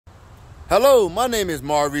Hello, my name is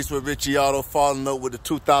Maurice with Richie Auto, following up with the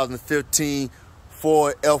 2015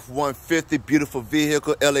 Ford F-150. Beautiful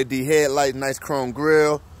vehicle, LED headlight, nice chrome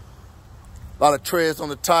grille. A lot of treads on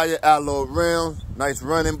the tire, alloy rims, nice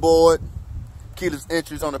running board. Keyless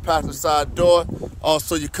entries on the passenger side door.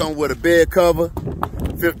 Also, you come with a bed cover,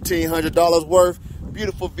 $1,500 worth.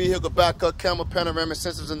 Beautiful vehicle, backup camera, panoramic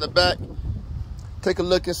sensors in the back. Take a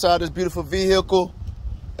look inside this beautiful vehicle.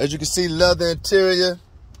 As you can see, leather interior.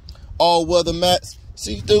 All weather mats,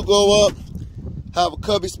 seats do go up, have a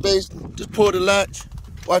cubby space, just pull the latch,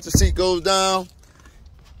 watch the seat goes down,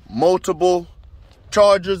 multiple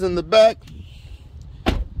chargers in the back,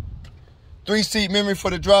 3-seat memory for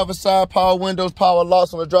the driver's side, power windows, power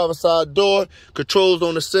locks on the driver's side door, controls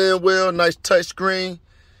on the steering wheel, nice touch screen,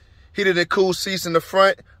 heated and cooled seats in the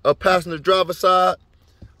front, a passenger driver's side.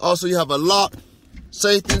 Also you have a lock,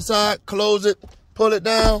 safety inside, close it, pull it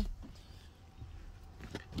down.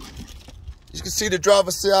 You can see the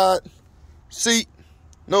driver's side seat,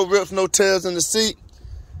 no rips, no tears in the seat,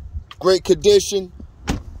 great condition.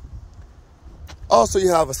 Also,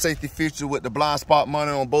 you have a safety feature with the blind spot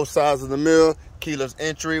monitor on both sides of the mirror, keyless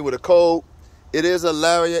entry with a code. It is a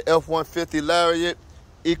Lariat, F-150 Lariat,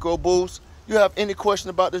 EcoBoost. You have any question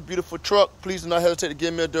about this beautiful truck, please do not hesitate to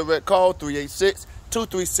give me a direct call,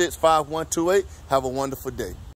 386-236-5128. Have a wonderful day.